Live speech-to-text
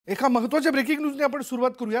एका महत्त्वाच्या ब्रेकिंग न्यूजने आपण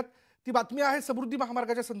सुरुवात करूयात। ती बातमी आहे समृद्धी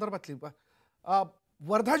महामार्गाच्या संदर्भातली।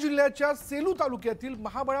 वर्धा जिल्ह्याच्या सेलू तालुक्यातील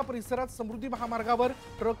महाबळा परिसरात समृद्धी महामार्गावर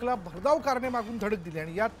ट्रकला भरधाव कारने मागून धडक दिली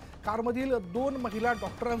आणि यात कारमधील 2 महिला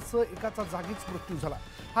डॉक्टरांसह एकाचा जागीच मृत्यू झाला।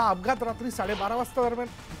 हा अपघात रात्री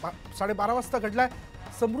 12:30 वाजता घडलाय।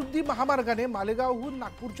 समृद्धी महामार्गाने मालेगावहून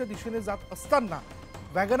नागपूरच्या दिशेने जात असताना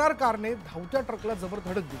वॅगनार कारने धावत्या ट्रकला जबर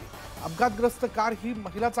धडक दिली। अपघातग्रस्त कार ही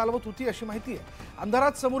महिला चालवत होती अशी माहिती आहे।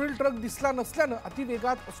 अंधारात समोरील ट्रक दिसला नसल्याने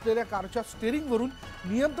अतिवेगात असलेल्या कारच्या स्टीअरिंगवरून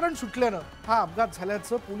नियंत्रण सुटल्याने हा अपघात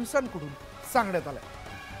झाल्याचं पोलिसांकडून सांगण्यात आलंय।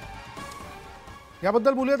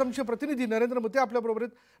 याबद्दल बोलूयात आमचे प्रतिनिधी नरेंद्र मते आपल्या बरोबर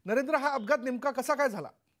आहेत। नरेंद्र, हा अपघात नेमका कसा काय झाला?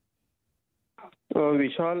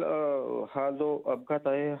 विशाल, हा जो अपघात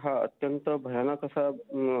आहे हा अत्यंत भयानक असा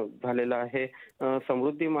झालेला आहे।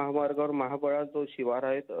 समृद्धी महामार्गावर महाबळा जो शिवार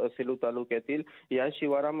आहे सेलू तालुक्यातील, या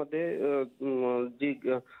शिवारामध्ये जी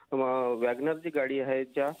वॅगनर जी गाडी आहे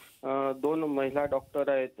ज्या 2 महिला डॉक्टर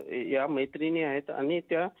आहेत, या मैत्रिणी आहेत आणि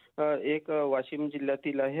त्या एक वाशिम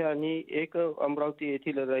जिल्ह्यातील आहे आणि एक अमरावती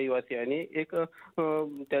येथील रहिवासी आणि एक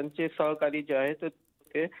त्यांचे सहकारी जे आहेत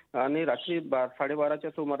आणि रात्री 12:30च्या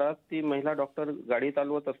सुमारास ती महिला डॉक्टर गाडी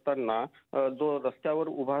चालवत असताना जो रस्त्यावर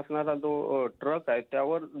उभा असणारा जो ट्रक आहे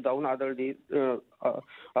त्यावर जाऊन आदळली।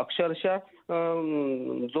 अक्षरशः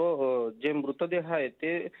जे मृतदेह आहे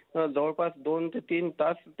ते जवळपास 2 ते 3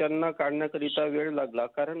 तास त्यांना काढण्याकरिता वेळ लागला,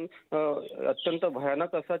 कारण अत्यंत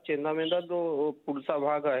भयानक असा चेंदामेंदा जो पुढचा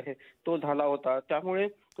भाग आहे तो झाला होता। त्यामुळे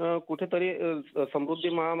कुठेतरी समृद्धी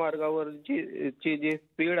महामार्गावरची जी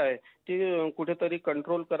स्पीड आहे ती कुठेतरी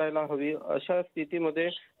कंट्रोल करायला हवी। अशा स्थितीमध्ये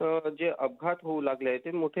जे अपघात होऊ लागले आहे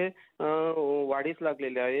ते मोठे वाढीस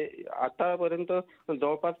लागलेले आहे। आतापर्यंत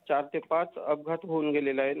जवळपास 4 ते 5 अपघात होऊन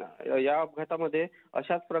गेलेले आहे। या अपघातामध्ये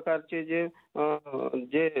अशाच प्रकारचे जे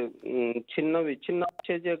छिन्न विच्छिन्न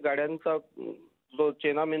असे जे गाड्यांचा जो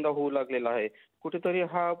चेनामेंदा होऊ लागलेला आहे, कुठेतरी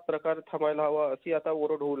हा प्रकार थांबायला हवा अशी आता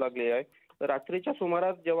ओरड होऊ लागली आहे। रात्रीच्या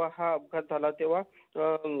सुमारास जेव्हा हा अपघात झाला तेव्हा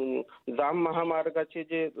जाम महामार्गाचे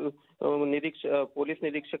जे पोलीस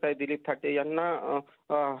निरीक्षक आहे दिलीप थाटे यांना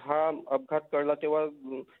हा अपघात कळला तेव्हा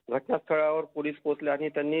घटनास्थळावर पोलीस पोहोचले आणि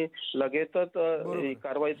त्यांनी लगेचच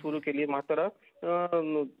कारवाई सुरू केली। मात्र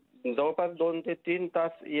जवळपास 2 ते 3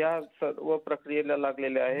 तास या सर्व प्रक्रियेला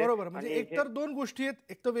लागलेले आहे। बरोबर, म्हणजे एक तर 2 गोष्टी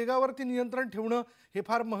आहेत। एक तर वेगावरती नियंत्रण ठेवणं हे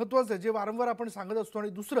फार महत्त्वाचं आहे, जे वारंवार आपण सांगत असतो, आणि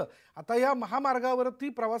दुसरं आता या महामार्गावरती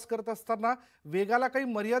प्रवास करत असताना वेगाला काही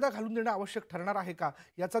मर्यादा घालून देणं आवश्यक ठरणार आहे का,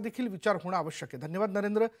 याचा देखील विचार होणं आवश्यक आहे। धन्यवाद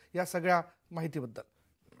नरेंद्र या सगळ्या माहितीबद्दल।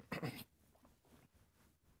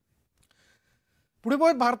 पुढे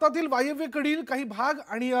बोलत भारतातील वायव्येकडील काही भाग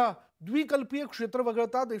आणि द्विकल्पीय क्षेत्र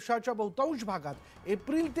वगळता देशाच्या बहुतांश भागात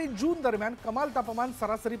एप्रिल ते जून दरम्यान कमाल तापमान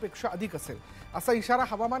सरासरीपेक्षा अधिक असेल असा इशारा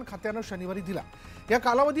हवामान खात्याने शनिवारी दिला। या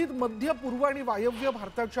कालावधीत मध्य पूर्व आणि वायव्य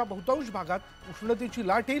भारताच्या बहुतांश भागात उष्णतेची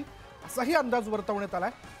लाट येईल असाही अंदाज वर्तवण्यात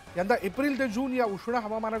आलाय। यंदा एप्रिल ते जून या उष्ण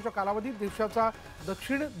हवामानाच्या कालावधीत देशाचा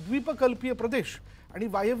दक्षिण द्वीपकल्पीय प्रदेश आणि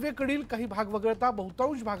वायव्येकडील काही भाग वगळता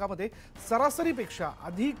बहुतांश भागामध्ये सरासरीपेक्षा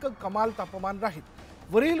अधिक कमाल तापमान राहील।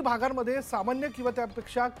 वरील भागांमध्ये सामान्य किंवा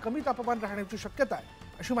त्यापेक्षा कमी तापमान राहण्याची शक्यता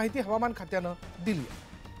आहे अशी माहिती हवामान खात्याने दिली आहे।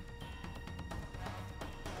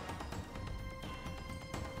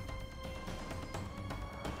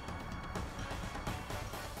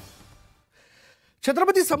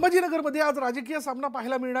 छत्रपती संभाजीनगरमध्ये आज राजकीय सामना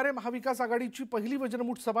पाहायला मिळणार आहे। महाविकास आघाडीची पहिली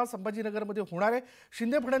वज्रमुठ सभा संभाजीनगरमध्ये होणार आहे।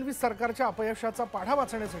 शिंदे फडणवीस सरकारच्या अपयशाचा पाढा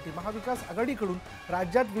वाचण्यासाठी महाविकास आघाडीकडून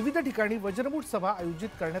राज्यात विविध ठिकाणी वज्रमुठ सभा आयोजित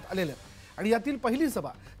करण्यात आलेल्या आहेत आणि यातील पहिली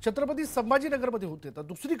सभा छत्रपती संभाजीनगरमध्ये होते, तर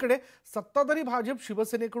दुसरीकडे सत्ताधारी भाजप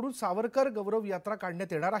शिवसेनेकडून सावरकर गौरव यात्रा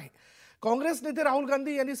काढण्यात येणार आहे। काँग्रेस नेते राहुल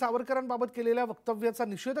गांधी यांनी सावरकरांबाबत केलेल्या वक्तव्याचा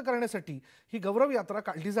निषेध करण्यासाठी ही गौरव यात्रा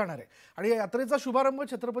काढली जाणार आहे आणि या यात्रेचा शुभारंभ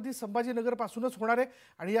छत्रपती संभाजीनगर पासूनच होणार आहे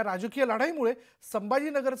आणि या राजकीय लढाईमुळे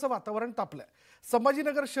संभाजीनगरचं वातावरण तापलंय।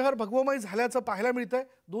 संभाजीनगर शहर भगवमय झाल्याचं पाहायला मिळतंय।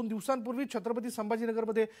 2 दिवसांपूर्वी छत्रपती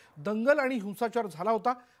संभाजीनगरमध्ये दंगल आणि हिंसाचार झाला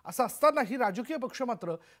होता। असं असतानाही राजकीय पक्ष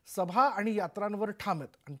मात्र सभा आणि यात्रांवर ठाम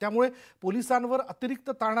आहेत आणि त्यामुळे पोलिसांवर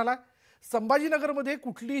अतिरिक्त ताण आलाय। संभाजीनगरमध्ये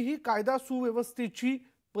कुठलीही कायदा सुव्यवस्थेची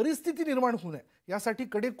परिस्थिती निर्माण होऊ नये यासाठी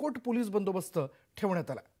कडेकोट पोलीस बंदोबस्त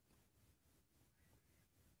ठेवण्यात आला।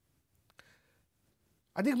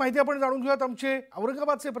 अधिक माहिती आपण जाणून घेऊयात। आमचे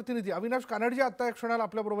औरंगाबादचे प्रतिनिधी अविनाश कानडजी आता या क्षणाला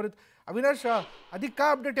आपल्या बरोबर आहेत। अविनाश, अधिक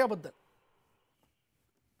काय अपडेट याबद्दल?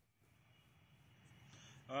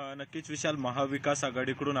 नक्कीच विशाल, महाविकास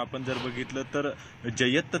आघाडीकडून आपण जर बघितलं तर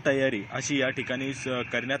जय्यत तयारी अशी या ठिकाणी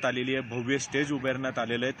करण्यात आलेली आहे. भव्य स्टेज उभारण्यात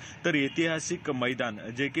आलेले आहेत. तर ऐतिहासिक मैदान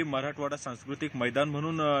जे की मराठवाडा सांस्कृतिक मैदान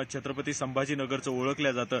म्हणून छत्रपती संभाजीनगरचं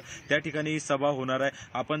ओळखलं जातं, त्या ठिकाणी सभा होणार आहे.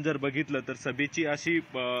 आपण जर बघितलं तर सभेची अशी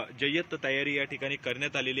जय्यत तयारी या ठिकाणी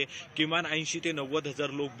करण्यात आलेली आहे. किमान 80 ते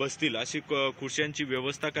 90,000 लोक बसतील अशी खुर्च्यांची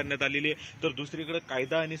व्यवस्था करण्यात आलेली आहे. तर दुसरीकडे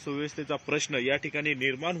कायदा आणि सुव्यवस्थेचा प्रश्न या ठिकाणी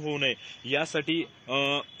निर्माण होऊ नये यासाठी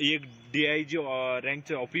एक DIG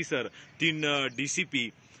रँकचे ऑफिसर, 3 DCP,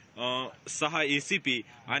 6 ACP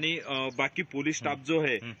आणि बाकी पोलीस स्टाफ जो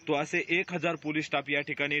आहे तो असे 1000 पोलीस स्टाफ या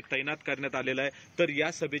ठिकाणी तैनात करण्यात आलेला आहे. तर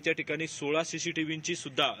या सभेच्या ठिकाणी 16 CCTVची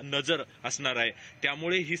सुद्धा नजर असणार आहे.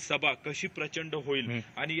 त्यामुळे ही सभा कशी प्रचंड होईल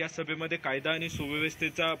आणि या सभेमध्ये कायदा आणि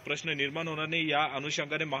सुव्यवस्थेचा प्रश्न निर्माण होणार नाही या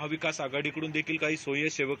अनुषंगाने महाविकास आघाडीकडून देखील काही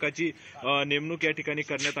स्वयंसेवकाची नेमणूक या ठिकाणी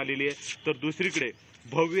करण्यात आलेली आहे. तर दुसरीकडे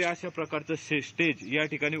भव्य अशा प्रकारचं स्टेज या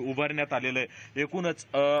ठिकाणी उभारण्यात आलेलं आहे. एकूणच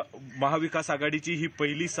महाविकास आघाडीची ही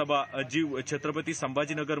पहिली सभा जी छत्रपती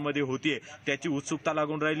संभाजीनगरमध्ये होतीये त्याची उत्सुकता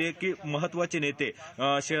लागून राहिली आहे की महत्वाचे नेते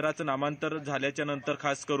शहराचं नामांतर झाल्याच्या नंतर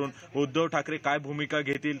खास करून उद्धव ठाकरे काय भूमिका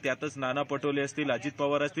घेतील, त्यातच नाना पटोले असतील, अजित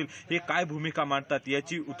पवार असतील, हे काय भूमिका मांडतात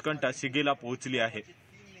याची उत्कंठा शिगेला पोहोचली आहे.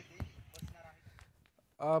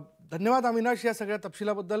 धन्यवाद अविनाश या सगळ्या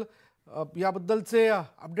तपशिलाबद्दल. याबद्दलचे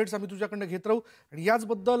अपडेट्स आम्ही तुझ्याकडनं घेत राहू. आणि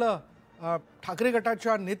याचबद्दल ठाकरे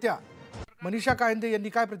गटाच्या नेत्या मनीषा कायंदे यांनी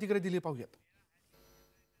काय प्रतिक्रिया दिली पाहूयात.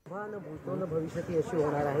 भूतोन भविष्यात अशी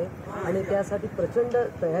होणार आहे आणि त्यासाठी प्रचंड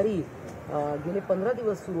तयारी गेले 15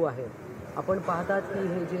 दिवस सुरू आहे. आपण पाहतात की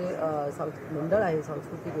हे जे मंडळ आहे,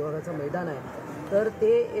 सांस्कृतिक विभागाचं मैदान आहे, तर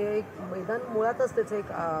ते एक मैदान मुळातच त्याचं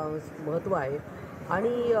एक महत्त्व आहे. आणि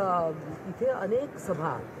इथे अनेक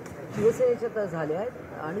सभा शिवसेनेच्या झाल्या आहेत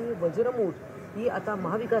आणि वज्रमूठ ही आता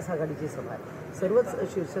महाविकास आघाडीची सभा आहे.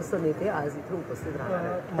 सर्वच शीर्षस्थ नेते आज इथे उपस्थित राहणार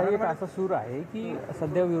आहेत. एक असा सूर आहे की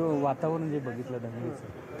सध्या वातावरण जे बघितलं दंगलीचं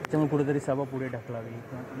त्याच्यामुळे कुठेतरी सभा पुढे ढकलावी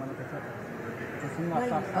किंवा तुम्हाला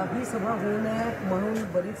ही सभा होऊ नये म्हणून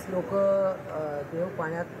बरीच लोक देव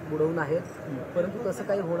पाण्यात बुडवून आहेत, परंतु तसं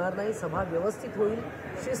काही होणार नाही. सभा व्यवस्थित होईल,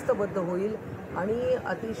 शिस्तबद्ध होईल आणि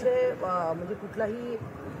अतिशय म्हणजे कुठलाही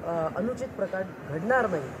अनुचित प्रकार घडणार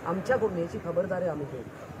नाही आमच्याकडून याची खबरदारी आम्ही घेऊ.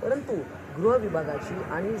 परंतु गृह विभागाची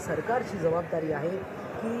आणि सरकारची जबाबदारी आहे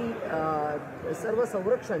की सर्व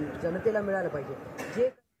संरक्षण जनतेला मिळालं पाहिजे. जे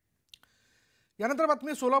यानंतर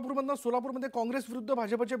बातमी सोलापूरमधनं. सोलापूरमध्ये काँग्रेस विरुद्ध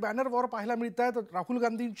भाजपचे बॅनर वॉर पाहायला मिळत आहेत. राहुल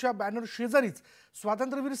गांधींच्या बॅनर शेजारीच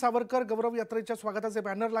स्वातंत्र्यवीर सावरकर गौरव यात्रेच्या स्वागताचे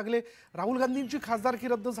बॅनर लागले. राहुल गांधींची खासदारकी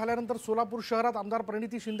रद्द झाल्यानंतर सोलापूर शहरात आमदार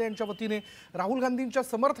प्रणिती शिंदे यांच्या वतीने राहुल गांधींच्या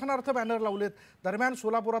समर्थनार्थ बॅनर लावलेत. दरम्यान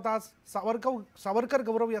सोलापुरात आज सावरकर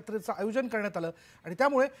गौरव यात्रेचं आयोजन करण्यात आलं आणि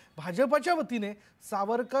त्यामुळे भाजपच्या वतीने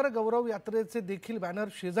सावरकर गौरव यात्रेचे देखील बॅनर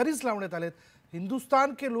शेजारीच लावण्यात आलेत.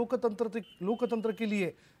 हिंदुस्तान के लोकतंत्र के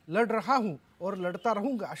लिए लढ रहा हूं और लढता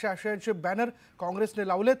रहूंगा अशा आशयाचे बॅनर काँग्रेसने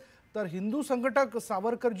लावलेत. तर हिंदू संघटक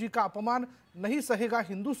सावरकर जी का अपमान नहीं सहेगा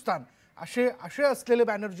हिंदुस्तान असे आशय असलेले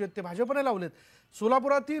बॅनर जे ते भाजपने लावलेत.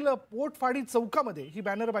 सोलापुरातील पोटफाडी चौकामध्ये ही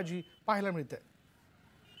बॅनरबाजी पाहायला मिळते.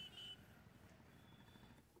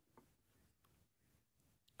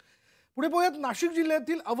 पुढे पोहात नाशिक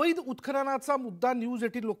जिल्ह्यातील अवैध उत्खननाचा मुद्दा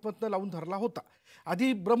News18 लोकमतनं लावून धरला होता.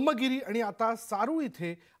 आधी ब्रह्मगिरी आणि आता सारूळ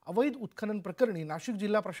इथे अवैध उत्खनन प्रकरणी नाशिक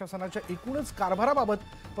जिल्हा प्रशासनाच्या एकूणच कारभाराबाबत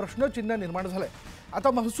प्रश्नचिन्ह निर्माण झालंय.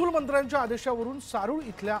 आता महसूल मंत्र्यांच्या आदेशावरून सारूळ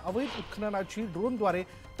इथल्या अवैध उत्खननाची ड्रोनद्वारे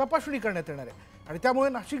तपासणी करण्यात येणार आहे आणि त्यामुळे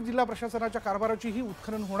नाशिक जिल्हा प्रशासनाच्या कारभाराची ही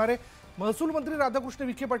उत्खनन होणार आहे. महसूल मंत्री राधाकृष्ण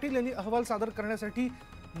विखे पाटील यांनी अहवाल सादर करण्यासाठी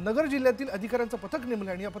नगर जिल्ह्यातील अधिकाऱ्यांचं पथक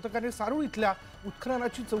नेमलं आणि या पथकाने सारूळ इथल्या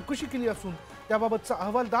उत्खननाची चौकशी केली असून त्याबाबतचा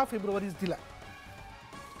अहवाल 10 फेब्रुवारीस दिला.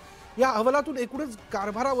 या अहवालातून एकूणच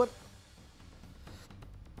कारभारावर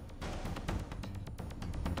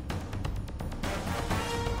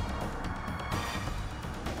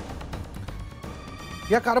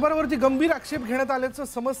कारभारावरती गंभीर आक्षेप घेण्यात आल्याचं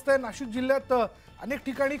समजतंय. नाशिक जिल्ह्यात अनेक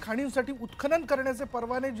ठिकाणी खाणींसाठी उत्खनन करण्याचे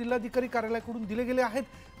परवाने जिल्हाधिकारी कार्यालयाकडून दिले गेले आहेत.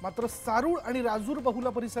 मात्र सारूळ आणि राजूर बहुला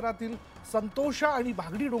परिसरातील संतोषा आणि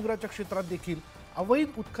भागडी डोंगराच्या क्षेत्रात देखील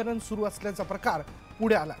अवैध उत्खनन सुरू असल्याचा प्रकार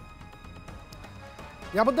पुढे आला.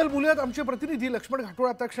 याबद्दल बोलूयात. आमचे प्रतिनिधी लक्ष्मण घाटोळ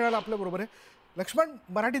आता क्षणाला आपल्या बरोबर आहे. लक्ष्मण,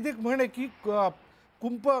 मराठीत एक म्हण आहे की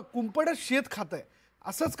कुंपडच शेत खात आहे,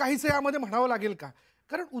 असंच काहीच यामध्ये म्हणावं लागेल का?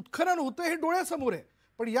 कारण उत्खनन होतं हे डोळ्यासमोर आहे,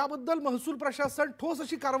 पण याबद्दल महसूल प्रशासन ठोस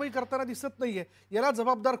अशी कारवाई करताना दिसत नाहीये. याला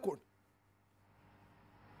जबाबदार कोण?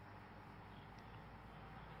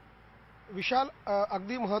 विशाल,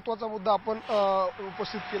 अगदी महत्त्वाचा मुद्दा आपण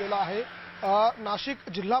उपस्थित केलेला आहे. नाशिक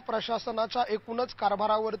जिल्हा प्रशासनाच्या एकूणच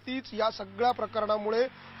कारभारावरतीच या सगळ्या प्रकरणामुळे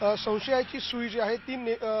संशयाची सुई जी आहे ती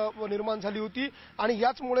निर्माण झाली होती आणि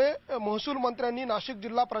याचमुळे महसूल मंत्र्यांनी नाशिक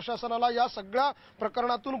जिल्हा प्रशासनाला या सगळ्या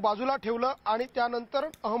प्रकरणातून बाजूला ठेवलं आणि त्यानंतर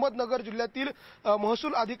अहमदनगर जिल्ह्यातील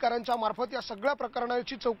महसूल अधिकाऱ्यांच्या मार्फत या सगळ्या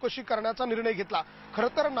प्रकरणाची चौकशी करण्याचा निर्णय घेतला।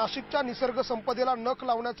 खरं तर नाशिकच्या निसर्ग संपदेला नख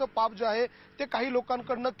लावण्याचं पाप जे आहे ते काही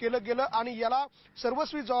लोकांकडून केलं गेलं आणि याला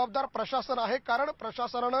सर्वस्वी जबाबदार प्रशासन आहे, कारण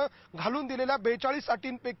प्रशासनानं घालून दिलेल्या 42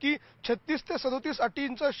 अटींपैकी 36 ते 37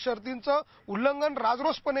 अटींचं शर्तींचं उल्लंघन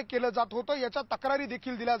राजरोसपणे केलं जात होतं। याच्या तक्रारी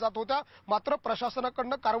देखील दिल्या जात होत्या, मात्र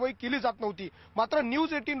प्रशासनाकडून कारवाई केली जात नव्हती। मात्र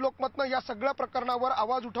न्यूज 18 लोकमतनं या सगळ्या प्रकरणावर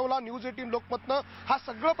आवाज उठवला। न्यूज 18 लोकमतनं हा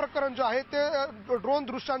सगळं प्रकरण जे आहे ते ड्रोन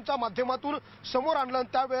दृश्यांच्या माध्यमातून समोर आणलं।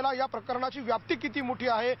 त्यावेळेला या प्रकरणाची व्याप्ती किती मोठी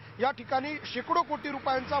आहे, या ठिकाणी शेकडो कोटी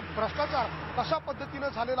रुपयांचा भ्रष्टाचार कशा पद्धतीने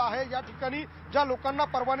झालेला आहे, या ठिकाणी ज्या लोकांना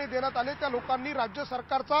परवाने देण्यात आले त्या लोकांनी राज्य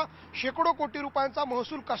सरकारचा शेकडो कोटी रुपयांचा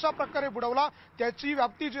महसूल कशा प्रकारे बुडवला, त्याची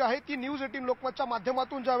व्याप्ती जी आहे ती न्यूज 18 लोकमतच्या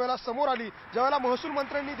माध्यमातून ज्यावेळेला समोर आली, ज्यावेळेला महसूल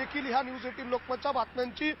मंत्र्यांनी देखील ह्या न्यूज 18 लोकमतच्या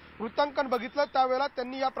बातम्यांची वृत्तांकन बघितलं, त्यावेळेला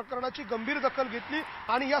त्यांनी या प्रकरणाची गंभीर दखल घेतली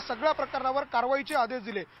आणि या सगळ्या प्रकरणावर कारवाईचे आदेश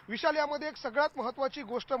दिले। विशाल, यामध्ये एक सगळ्यात महत्त्वाची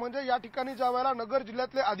गोष्ट म्हणजे या ठिकाणी ज्यावेळेला नगर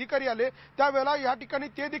जिल्ह्यातले अधिकारी आले त्यावेळेला या ठिकाणी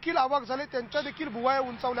ते देखील अवाक झाले, त्यांच्या देखील भुवया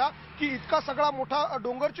उंचावल्या की इतका सगळा मोठा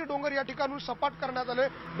डोंगरची डोंगर या ठिकाणून सपाट करण्यात आले,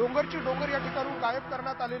 डोंगरची डोंगर या ठिकाणून गायब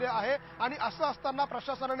करण्यात आलेले आहे आणि असं असताना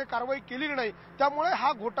प्रशासनाने कारवाई केली नाही। त्यामुळे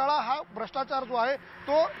हा घोटाळा, हा भ्रष्टाचार जो आहे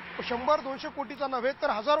तो 100-200 कोटीचा नव्हे तर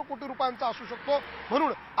हजारो कोटी रुपयांचा असू शकतो।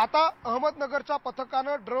 म्हणून आता अहमदनगरच्या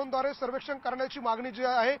पथकानं ड्रोनद्वारे सर्वेक्षण करण्याची मागणी जी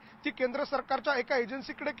आहे ती केंद्र सरकारच्या एका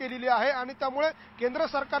एजन्सीकडे केलेली आहे आणि त्यामुळे केंद्र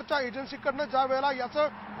सरकारच्या एजन्सीकडनं ज्या वेळेला याचं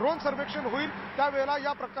ड्रोन सर्वेक्षण होईल त्यावेळेला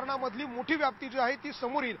या प्रकरणामधली मोठी व्याप्ती जी आहे ती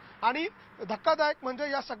समोर येईल। आणि धक्कादायक म्हणजे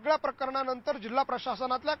या सगळ्या प्रकरणानंतर जिल्हा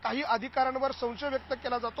प्रशासनातल्या काही अधिकाऱ्यांवर संशय व्यक्त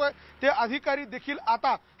केला जातोय, ते अधिकारी देखील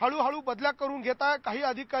आता हळूहळू बदल्या करून घेत आहे,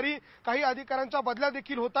 काही अधिकाऱ्यांच्या बदल्या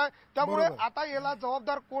देखील होत आहे। त्यामुळे आता याला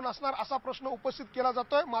जबाबदार कोण असणार असा प्रश्न उपस्थित केला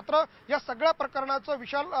जातोय। मात्र या सगळ्या प्रकरणाचं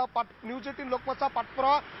विशाल न्यूज 18 लोकमतचा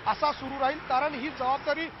पाठपुरावा असा सुरू राहील, कारण ही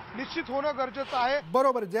जबाबदारी निश्चित होणं गरजेचं आहे।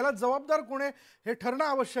 बरोबर, ज्याला जबाबदार कोण आहे हे ठरणं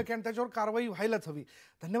आवश्यक आहे आणि त्याच्यावर कारवाई व्हायलाच हवी।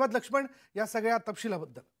 धन्यवाद लक्ष्मण या सगळ्या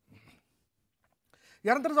तपशिलाबद्दल।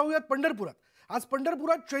 यानंतर जाऊयात पंढरपुरात। आज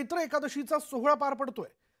पंढरपुरात चैत्र एकादशीचा सोहळा पार पडतोय।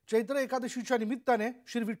 चैत्र एकादशीच्या निमित्ताने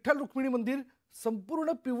श्री विठ्ठल रुक्मिणी मंदिर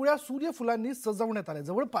संपूर्ण पिवळ्या सूर्यफुलांनी सजवण्यात आले।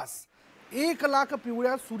 जवळपास 1 लाख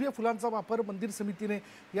पिवळ्या सूर्यफुलांचा वापर मंदिर समितीने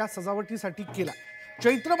या सजावटीसाठी केला।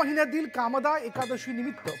 चैत्र महिन्यातील कामदा एकादशी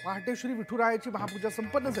निमित्त पहाटे श्री विठुरायाची महापूजा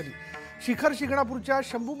संपन्न झाली। शिखर शिंगणापूरच्या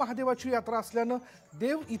शंभू महादेवाची यात्रा असल्यानं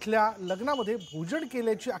देव इथल्या लग्नामध्ये भोजन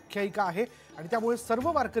केल्याची आख्यायिका आहे आणि त्यामुळे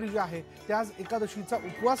सर्व वारकरी जे आहे ते आज एकादशीचा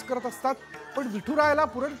उपवास करत असतात। पण विठुरायाला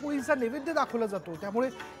पुरणपोळीचा नैवेद्य दाखवला जातो, त्यामुळे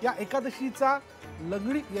या एकादशीला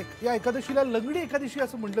लंगडी एकादशी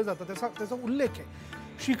असं म्हटलं जातं, त्याचा उल्लेख आहे।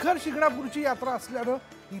 शिखर शिंगणापूरची यात्रा असल्यानं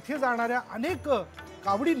इथे जाणाऱ्या अनेक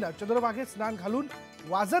कावडींना चंद्रभागेत स्नान घालून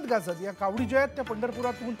वाजत गाजत या कावडी ज्या आहेत त्या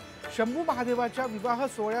पंढरपुरातून शंभू महादेवाच्या विवाह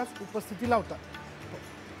सोहळ्यास उपस्थिती लावतात।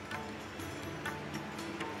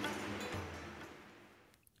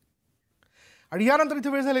 आणि यानंतर इथे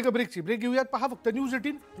वेळ झाली का ब्रेकची। ब्रेक घेऊयात, पहा फक्त न्यूज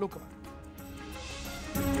 18 लोकमत।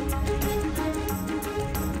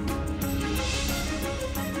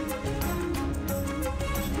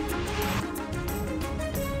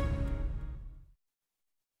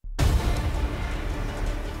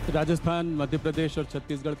 राजस्थान, मध्य प्रदेश और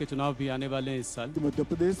छत्तीसगढ़ के चुनाव भी आने वाले हैं इस साल। मध्य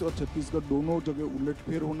प्रदेश और छत्तीसगढ़ दोनों जगह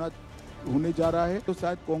उलटफेर होने जा रहा है, तो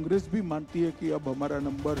शायद कांग्रेस भी मानती है कि अब हमारा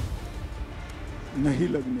नंबर नहीं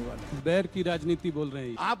लगने वाला। बैर की राजनीति बोल रहे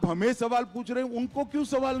हैं आप हमें सवाल पूछ रहे हैं, उनको क्यों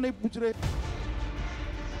सवाल नहीं पूछ रहे?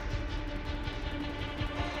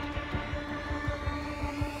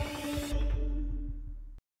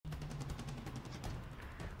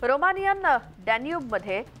 रोमानियन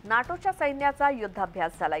डॅन्यूबमध्ये नाटोच्या सैन्याचा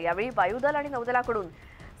युद्धाभ्यास झाला। यावेळी वायुदल आणि नौदलाकडून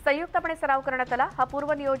संयुक्तपणे सराव करण्यात आला। हा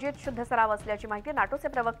पूर्वनियोजित शुद्ध सराव असल्याची माहिती नाटोचे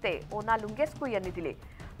प्रवक्ते ओना लुंगेस्कू यांनी दिली।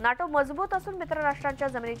 नाटो मजबूत असून मित्र राष्ट्रांच्या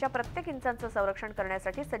जमिनीच्या प्रत्येक इंचाचं संरक्षण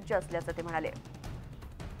करण्यासाठी सज्ज असल्याचं ते म्हणाले।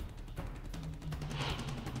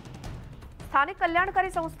 स्थानिक कल्याणकारी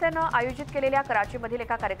संस्थेनं आयोजित केलेल्या कराचीमधील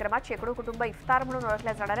एका कार्यक्रमात शेकडो कुटुंब इफ्तार म्हणून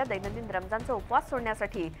ओळखल्या जाणाऱ्या दैनंदिन रमजानचा उपवास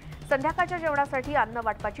सोडण्यासाठी संध्याकाळच्या जेवणासाठी अन्न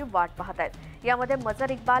वाटपाची वाट पाहत आहेत। यामध्ये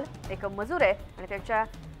मजर इक्बाल एक मजूर आहे आणि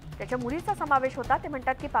त्याच्या मुलीचा समावेश होता। ते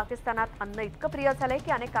म्हणतात की पाकिस्तानात अन्न इतकं प्रिय झालंय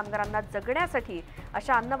की अनेक कामगारांना जगण्यासाठी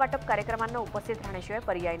अशा अन्न वाटप कार्यक्रमांना उपस्थित राहण्याशिवाय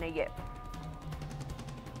पर्याय नाहीये।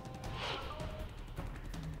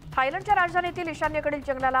 थायलंडच्या राजधानीतील ईशान्येकडील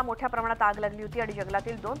जंगलाला मोठ्या प्रमाणात आग लागली होती आणि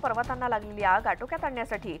जंगलातील 2 पर्वतांना लागलेली आग आटोक्यात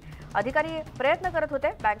आणण्यासाठी अधिकारी प्रयत्न करत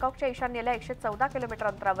होते. बँकॉकच्या ईशान्येला 114 किलोमीटर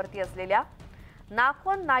अंतरावरती असलेल्या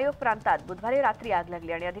नाखोन नायोक प्रांतात बुधवारी रात्री आग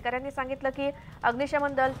लागली आणि अधिकाऱ्यांनी सांगितलं की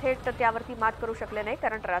अग्निशमन दल थेट त्यावरती मात करू शकले नाही,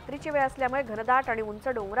 कारण रात्रीची वेळ असल्यामुळे घनदाट आणि उंच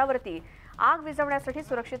डोंगरावरती आग विझवण्यासाठी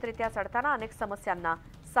सुरक्षितरित्या चढताना अनेक समस्यांना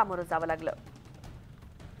सामोरं जावं लागलं.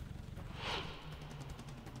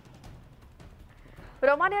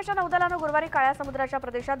 रोमानियाच्या नौदलानं गुरुवारी काळ्या समुद्राच्या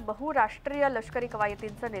प्रदेशात बहुराष्ट्रीय लष्करी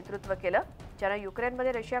कवायतींचं नेतृत्व केलं, ज्यानं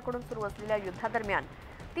युक्रेनमध्ये रशियाकडून सुरू असलेल्या युद्धादरम्यान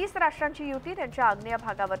 30 राष्ट्रांची युती त्यांच्या आग्नेय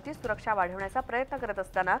भागावरती सुरक्षा वाढवण्याचा प्रयत्न करत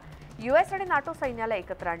असताना US आणि नाटो सैन्याला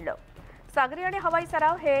एकत्र आणलं. सागरी आणि हवाई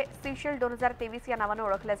सराव हे सीशील्ड 2023 या नावानं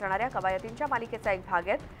ओळखल्या जाणाऱ्या कवायतींच्या मालिकेचा एक भाग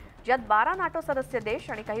आहेत, ज्यात 12 नाटो सदस्य देश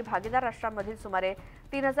आणि काही भागीदार राष्ट्रांमधील सुमारे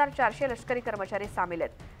 3400 लष्करी कर्मचारी सामील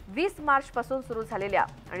आहेत. 20 मार्चपासून सुरू झालेल्या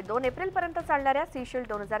आणि 2 एप्रिलपर्यंत चालणाऱ्या सीशील्ड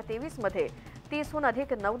 2023 मध्ये 30हून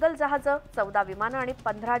अधिक नौदल जहाजं, 14 विमानं आणि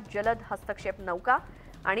 15 जलद हस्तक्षेप नौका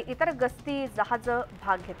आणि इतर गस्ती जहाजं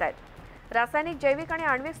भाग घेत आहेत. रासायनिक, जैविक आणि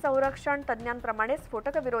आण्विक संरक्षण तज्ज्ञांप्रमाणे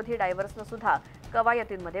स्फोटक विरोधी डायव्हर्सनं सुद्धा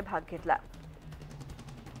कवायतींमध्ये भाग घेतला.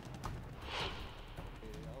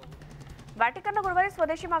 व्हॅटिकननं गुरुवारी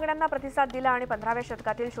स्वदेशी मागण्यांना प्रतिसाद दिला आणि 15व्या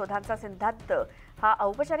शतकातील शोधांचा सिद्धांत हा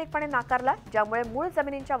औपचारिकपणे नाकारला, ज्यामुळे मूळ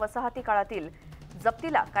जमिनींच्या वसाहती काळातील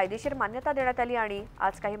जप्तीला कायदेशीर मान्यता देण्यात आली आणि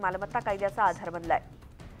आज काही मालमत्ता कायद्याचा आधार बनलाय.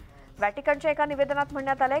 व्हॅटिकनच्या एका निवेदनात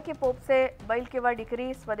म्हणण्यात आलंय की पोपचे बैल किंवा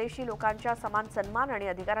डिक्री स्वदेशी लोकांच्या समान सन्मान आणि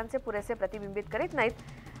अधिकारांचे पुरेसे प्रतिबिंबित करीत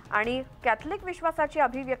नाहीत आणि कॅथलिक विश्वासाची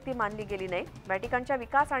अभिव्यक्ती मानली गेली नाही. व्हॅटिकनच्या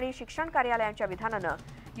विकास आणि शिक्षण कार्यालयांच्या विधानानं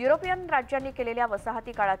युरोपियन राज्यांनी केलेल्या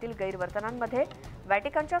वसाहती काळातील गैरवर्तनांमध्ये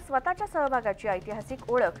व्हॅटिकनच्या स्वतःच्या सहभागाची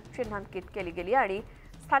ऐतिहासिक ओळख चिन्हांकित केली गेली आणि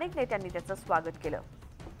स्थानिक नेत्यांनी त्याचं स्वागत केलं.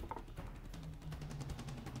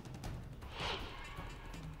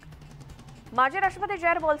 माजी राष्ट्रपती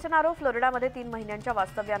जायर बोल्सोनारो फ्लोरिडामध्ये 3 महिन्यांच्या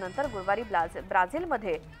वास्तव्यानंतर गुरुवारी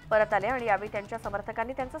ब्राझीलमध्ये परत आले आणि यावेळी त्यांच्या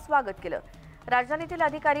समर्थकांनी त्यांचं स्वागत केलं. राजधानीतील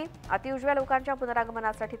अधिकारी अतिउजव्या लोकांच्या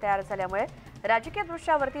पुनरागमनासाठी तयार झाल्यामुळे राजकीय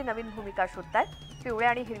दृश्यावरती नवीन भूमिका शोधतायत. पिवळ्या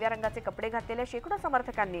आणि हिरव्या रंगाचे कपडे घातलेल्या शेकडो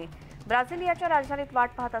समर्थकांनी ब्राझिलियाच्या राजधानीत वाट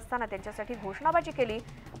पाहत असताना त्यांच्यासाठी घोषणाबाजी केली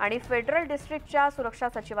आणि फेडरल डिस्ट्रिक्टच्या सुरक्षा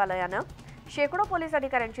सचिवालयानं शेकडो पोलीस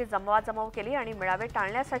अधिकाऱ्यांची जमवाजमव केली आणि मेळावे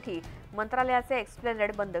टाळण्यासाठी मंत्रालयाचे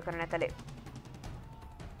एक्सप्लेनेड बंद करण्यात आले.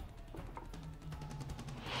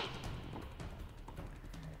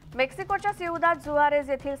 मेक्सिकोच्या सिउदाद जुआरेज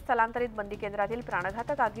येथील स्थलांतरित बंदी केंद्रातील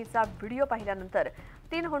प्राणघातक आगीचा व्हिडिओ पाहिल्यानंतर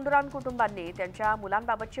 3 होंडुरान कुटुंबांनी त्यांच्या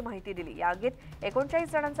मुलांबाबतची माहिती दिली. या आगीत 39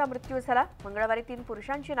 जणांचा मृत्यू झाला. मंगळवारी 3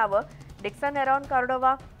 पुरुषांची नावं डिक्सन एरॉन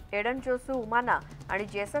कार्डोवा, एडन जोसू उमाना आणि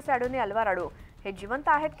जेसस ॲडोनी अल्वाराडो हे जिवंत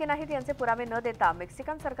आहेत की नाहीत यांचे पुरावे न देता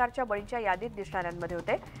मेक्सिकन सरकारच्या बळींच्या यादीत दिसणाऱ्यांमध्ये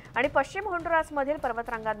होते आणि पश्चिम होंडुरासमधील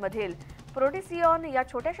पर्वतरांगांमधील प्रोडिसियोन या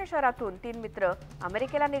छोट्याशा शहरातून 3 मित्र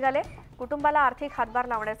अमेरिकेला निघाले. कुटुंबाला आर्थिक हातभार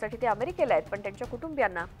लावण्यासाठी ते अमेरिकेला आहेत, पण त्यांच्या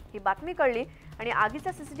कुटुंबियांना ही बातमी कळली आणि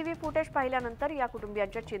आगीचं सीसीटीव्ही फुटेज पाहिल्यानंतर या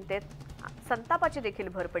कुटुंबियांच्या चिंतेत संतापाची देखील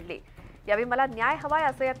भर पडली. यावेळी मला न्याय हवाय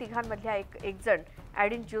असं या तिघांमधल्या एक जण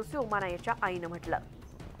ॲडिन जोसी उमाना याच्या आईनं म्हटलं.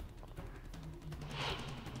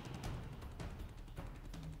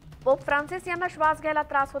 पोप फ्रान्सिस यांना श्वास घ्यायला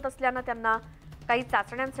त्रास होत असल्यानं त्यांना काही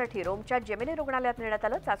चाचण्यांसाठी रोमच्या जेमिनी रुग्णालयात नेण्यात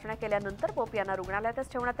आलं. चाचण्या केल्यानंतर पोप यांना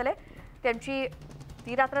रुग्णालयातच ठेवण्यात आले. त्यांची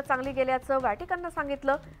ती रात्र चांगली गेल्याचं व्हॅटिकननं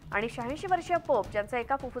सांगितलं आणि 86 वर्षीय पोप ज्यांचा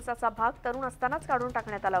एका फुफ्फुसाचा भाग तरुण असतानाच काढून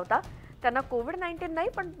टाकण्यात आला होता, त्यांना कोविड-19 नाही,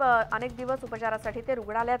 पण अनेक दिवस उपचारासाठी ते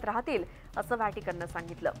रुग्णालयात राहतील असं व्हॅटिकननं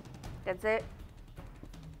सांगितलं. त्यांचे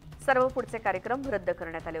सर्व पुढचे कार्यक्रम रद्द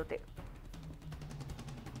करण्यात आले होते.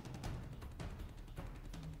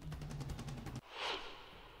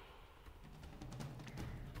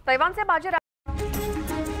 तैवानचे माजी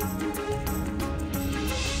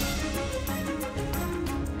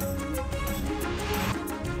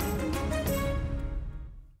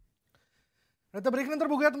ब्रेकनंतर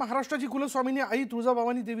बघूयात महाराष्ट्राची कुलस्वामिनी आई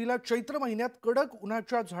तुळजाभवानी देवीला चैत्र महिन्यात कडक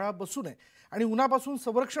उन्हाच्या झळा बसू नये आणि उन्हापासून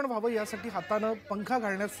संरक्षण व्हावं यासाठी हातानं पंखा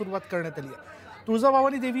घालण्यास सुरुवात करण्यात आली आहे.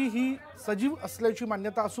 तुळजाभवानी देवी ही सजीव असल्याची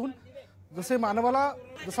मान्यता असून जसा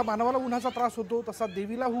मानवाला उन्हाचा त्रास होतो तसा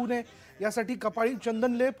देवीला होऊ नये यासाठी कपाळी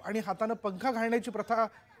चंदनलेप आणि हातानं पंखा घालण्याची प्रथा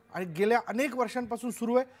गेल्या अनेक वर्षांपासून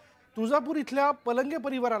सुरू आहे. तुळजापूर इथल्या पलंगे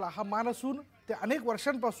परिवाराला हा मान असून ते अनेक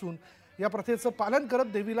वर्षांपासून या प्रथेचं पालन करत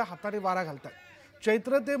देवीला हाताने वारा घालतात.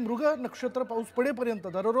 चैत्र ते मृग नक्षत्र पाऊस पडेपर्यंत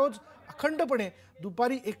दररोज अखंडपणे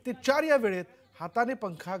दुपारी 1 ते 4 या वेळेत हाताने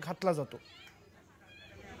पंखा घातला जातो.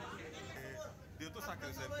 देतो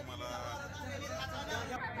साखरे साहेब तुम्हाला.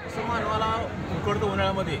 असं मानवाला उकडतं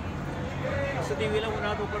उन्हाळ्यामध्ये असं देवीला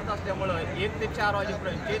उन्हाळ्यात उकडत असल्यामुळं 1 ते 4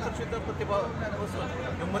 वाजेपर्यंत चैत्र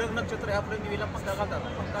प्रतिभापासून मृग नक्षत्र ह्यापर्यंत देवीला पंखा घालतात.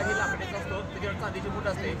 पंखा ही लाकडाचा असतो, त्याच्यावर चांदीची मूठ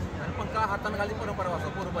असते आणि पंखा हाताने घालती परंपरा असतो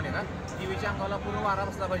पूर्वपणे ना. देवीच्या अंगाला पूर्ण वारा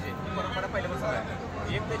बसला पाहिजे ही परंपरा पहिल्यापासून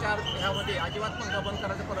आहे. 1 ते 4 ह्यामध्ये अजिबात पंखा बंद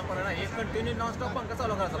करायची परंपरा नाही. एक कंटिन्यू नॉनस्टॉप पंखा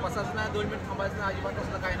चालू करायचा, बसायचं नाही, 2 मिनिट थांबायचं नाही, अजिबात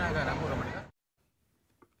असलं काही नाही करा पूर्वपणे.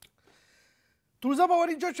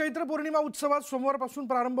 तुळजाभवानीच्या चैत्र पौर्णिमा उत्सवात सोमवारपासून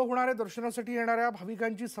प्रारंभ होणाऱ्या दर्शनासाठी येणाऱ्या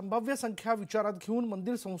भाविकांची संभाव्य संख्या विचारात घेऊन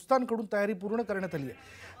मंदिर संस्थांकडून तयारी पूर्ण करण्यात आली आहे.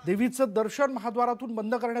 देवीचं दर्शन महाद्वारातून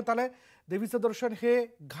बंद करण्यात आलंय. देवीचं दर्शन हे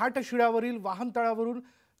घाटशिळ्यावरील वाहनतळावरून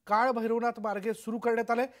काळ भैरवनाथ मार्गे सुरू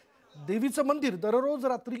करण्यात आलंय. देवीचं मंदिर दररोज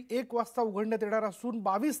रात्री 1 वाजता उघडण्यात येणार असून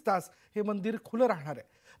 22 तास हे मंदिर खुलं राहणार आहे.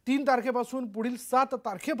 3 तारखेपासून पुढील 7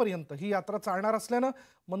 तारखेपर्यंत ही यात्रा चालणार असल्यानं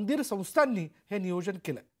मंदिर संस्थांनी हे नियोजन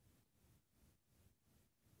केलंय.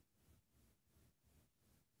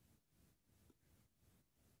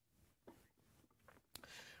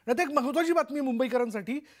 एक महत्त्वाची बातमी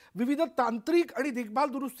मुंबईकरांसाठी. विविध तांत्रिक आणि देखभाल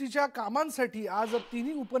दुरुस्तीच्या कामांसाठी आज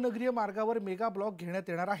 3 उपनगरीय मार्गावर मेगा ब्लॉक घेण्यात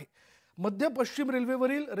येणार आहे. मध्य पश्चिम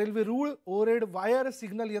रेल्वेवरील रेल्वे रूळ, ओव्हरहेड वायर,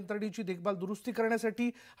 सिग्नल यंत्रणेची देखभाल दुरुस्ती करण्यासाठी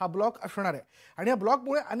हा ब्लॉक असणार आहे आणि या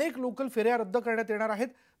ब्लॉकमुळे अनेक लोकल फेऱ्या रद्द करण्यात येणार आहेत.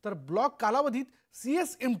 तर ब्लॉक कालावधीत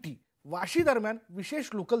CSMT वाशी दरम्यान विशेष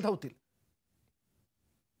लोकल धावतील.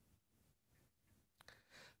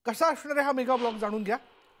 कसा असणार आहे हा मेगा ब्लॉक जाणून घ्या.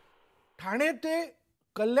 ठाणे ते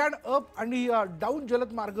कल्याण अप आणि डाऊन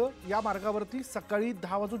जलद मार्ग या मार्गावरती सकाळी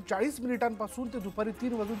 10:40 पासून ते दुपारी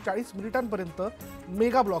 3:40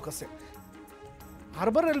 मेगा ब्लॉक असेल.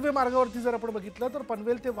 हार्बर रेल्वे मार्गावरती जर आपण बघितलं तर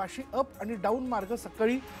पनवेल ते वाशी अप आणि डाऊन मार्ग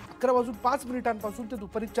सकाळी 11:05 पासून ते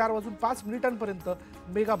दुपारी 4:05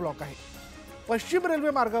 मेगा ब्लॉक आहे. पश्चिम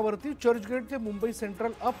रेल्वे मार्गावरती चर्चगेट ते मुंबई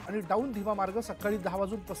सेंट्रल अप आणि डाऊन धीमा मार्ग सकाळी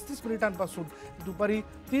 10:35 पासून दुपारी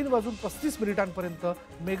 3:35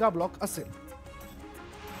 मेगा ब्लॉक असेल.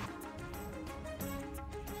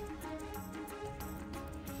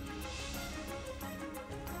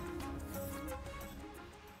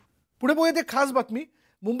 पुढे बघूयात एक खास बातमी.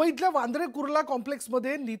 मुंबईतल्या वांद्रे कुर्ला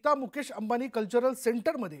कॉम्प्लेक्समध्ये नीता मुकेश अंबानी कल्चरल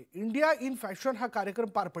सेंटरमध्ये इंडिया इन फॅशन हा कार्यक्रम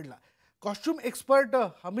पार पडला. कॉस्ट्युम एक्सपर्ट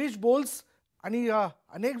हमीश बोल्स आणि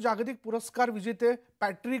अनेक जागतिक पुरस्कार विजेते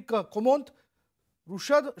पॅट्रिक कोमोंत,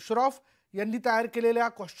 रुशद श्रॉफ यांनी तयार केलेल्या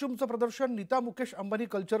कॉस्ट्युमचं प्रदर्शन नीता मुकेश अंबानी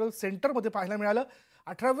कल्चरल सेंटरमध्ये पाहायला मिळालं.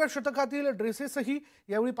 18व्या शतकातील ड्रेसेसही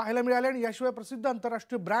यावेळी पाहायला मिळाले आणि याशिवाय प्रसिद्ध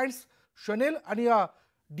आंतरराष्ट्रीय ब्रँड्स शनेल आणि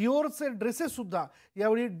डिओरचे ड्रेसेस सुद्धा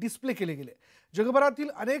यावेळी डिस्प्ले केले गेले. जगभरातील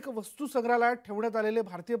अनेक वस्तू संग्रहालयात ठेवण्यात आलेले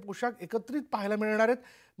भारतीय पोशाख एकत्रित पाहायला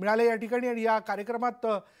मिळाले या ठिकाणी आणि या कार्यक्रमात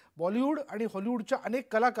बॉलिवूड आणि हॉलिवूडच्या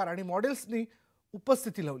अनेक कलाकार आणि मॉडेल्सनी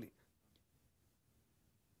उपस्थिती लावली.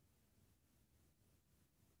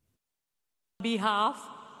 On behalf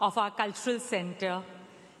of our cultural center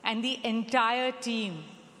and the entire team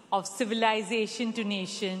of Civilization to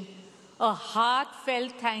Nation, a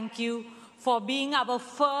heartfelt thank you for being our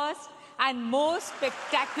first and most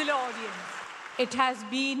spectacular audience. It has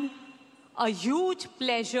been a huge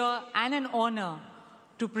pleasure and an honor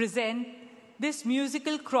to present this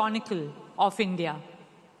musical chronicle of India.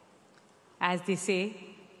 As they say,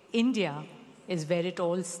 India is where it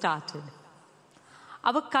all started.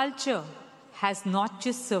 Our culture has not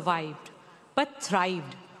just survived, but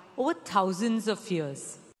thrived over thousands of years.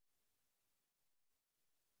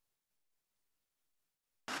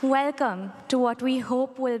 Welcome to what we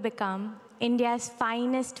hope will become India's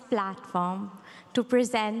finest platform to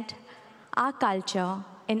present our culture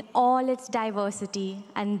in all its diversity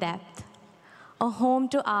and depth. A home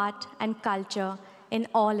to art and culture in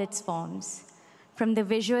all its forms. From the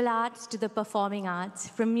visual arts to the performing arts,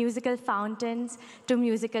 from musical fountains to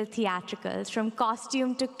musical theatricals, from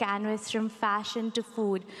costume to canvas, from fashion to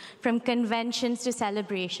food, from conventions to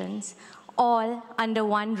celebrations, all under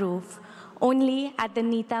one roof, only at the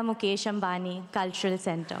Neeta Mukesh Ambani Cultural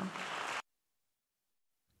Center.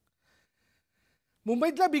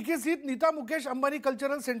 मुंबईतल्या BKCत Nita Mukesh Ambani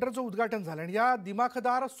cultural सेंटरचं उद्घाटन झालं आणि या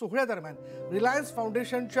दिमाखदार सोहळ्यादरम्यान Reliance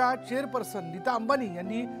फाउंडेशनच्या chairperson Nita Ambani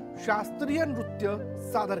यांनी शास्त्रीय नृत्य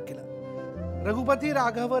सादर केलं. रघुपती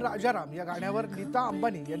राघव राजाराम या गाण्यावर नीता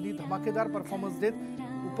अंबानी यांनी धमाकेदार परफॉर्मन्स देत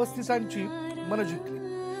उपस्थितांची मनं जिंकली.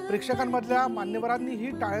 प्रेक्षकांमधल्या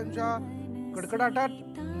मान्यवरांनीही टाळ्यांच्या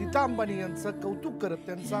कडकडाटात नीता अंबानी यांचं कौतुक करत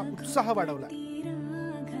त्यांचा उत्साह वाढवला.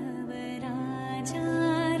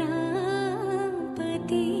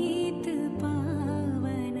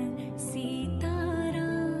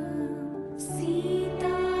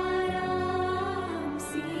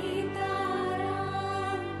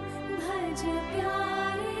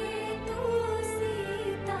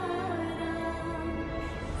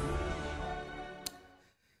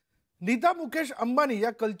 नीता मुकेश अंबानी या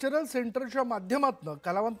कल्चरल सेंटरच्या माध्यमातून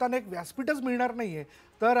कलावंतांना एक व्यासपीठच मिळणार नाहीये,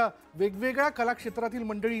 तर वेगवेगळ्या कला क्षेत्रातील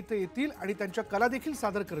मंडळी इथे येतील आणि त्यांच्या कला देखील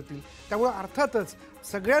सादर करतील। त्यामुळे अर्थातच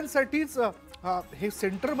सगळ्यांसाठीच हे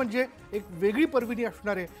सेंटर म्हणजे एक वेगळी पर्वणी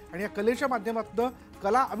असणार आहे आणि या कलेच्या माध्यमातून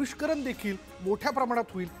कला आविष्करण देखील मोठ्या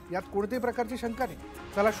प्रमाणात होईल, यात कोणत्याही प्रकारची शंका नाही।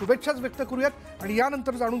 चला शुभेच्छाच व्यक्त करूयात आणि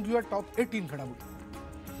यानंतर जाणून घेऊया टॉप 18 घडामोडी।